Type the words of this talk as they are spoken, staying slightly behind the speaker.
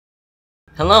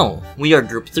Hello, we are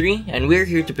Group 3, and we're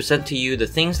here to present to you the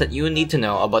things that you need to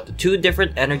know about the two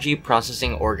different energy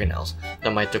processing organelles, the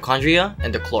mitochondria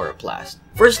and the chloroplast.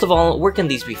 First of all, where can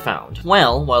these be found?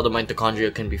 Well, while the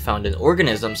mitochondria can be found in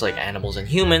organisms like animals and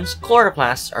humans,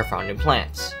 chloroplasts are found in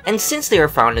plants. And since they are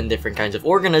found in different kinds of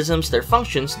organisms, their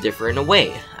functions differ in a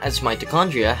way, as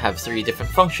mitochondria have three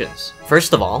different functions.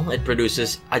 First of all, it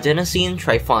produces adenosine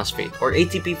triphosphate, or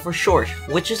ATP for short,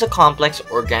 which is a complex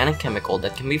organic chemical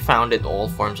that can be found in all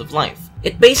forms of life.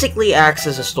 It basically acts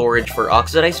as a storage for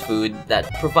oxidized food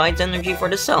that provides energy for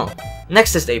the cell.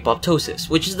 Next is apoptosis,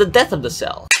 which is the death of the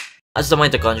cell, as the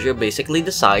mitochondria basically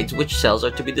decides which cells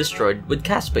are to be destroyed with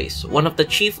caspase, one of the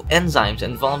chief enzymes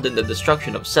involved in the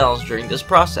destruction of cells during this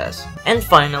process. And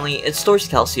finally, it stores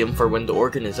calcium for when the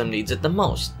organism needs it the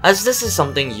most, as this is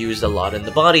something used a lot in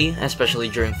the body, especially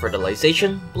during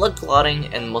fertilization, blood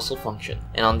clotting, and muscle function.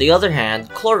 And on the other hand,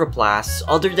 chloroplasts,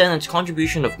 other than its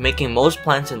contribution of making most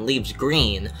plants and leaves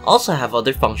green, also have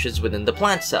other functions within the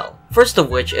plant cell. First of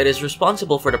which, it is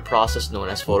responsible for the process known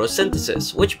as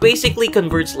photosynthesis, which basically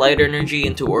converts light energy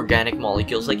into organic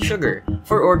molecules like sugar,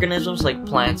 for organisms like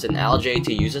plants and algae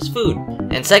to use as food.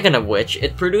 And second of which,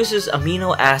 it produces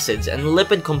amino acids and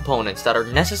lipid components that are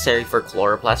necessary for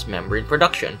chloroplast membrane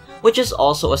production, which is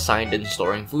also assigned in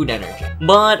storing food energy.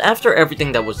 But after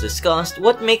everything that was discussed,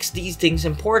 what makes these things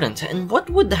important, and what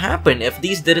would happen if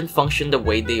these didn't function the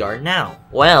way they are now?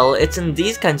 Well, it's in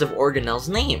these kinds of organelles'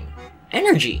 name: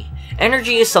 energy.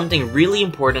 Energy is something really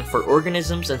important for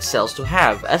organisms and cells to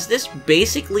have, as this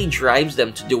basically drives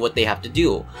them to do what they have to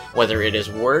do, whether it is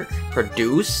work,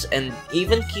 produce, and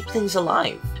even keep things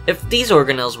alive. If these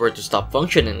organelles were to stop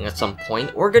functioning at some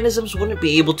point, organisms wouldn't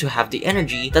be able to have the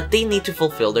energy that they need to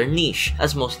fulfill their niche,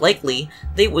 as most likely,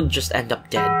 they would just end up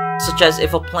dead. Such as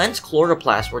if a plant's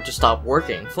chloroplast were to stop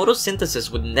working,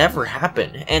 photosynthesis would never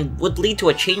happen, and would lead to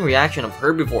a chain reaction of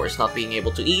herbivores not being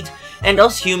able to eat, and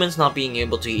us humans not being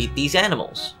able to eat these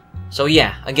animals. So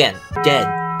yeah, again, dead.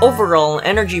 Overall,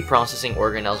 energy processing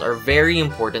organelles are very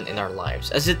important in our lives,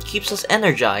 as it keeps us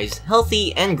energized,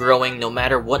 healthy, and growing no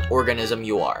matter what organism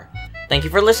you are. Thank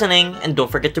you for listening, and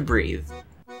don't forget to breathe.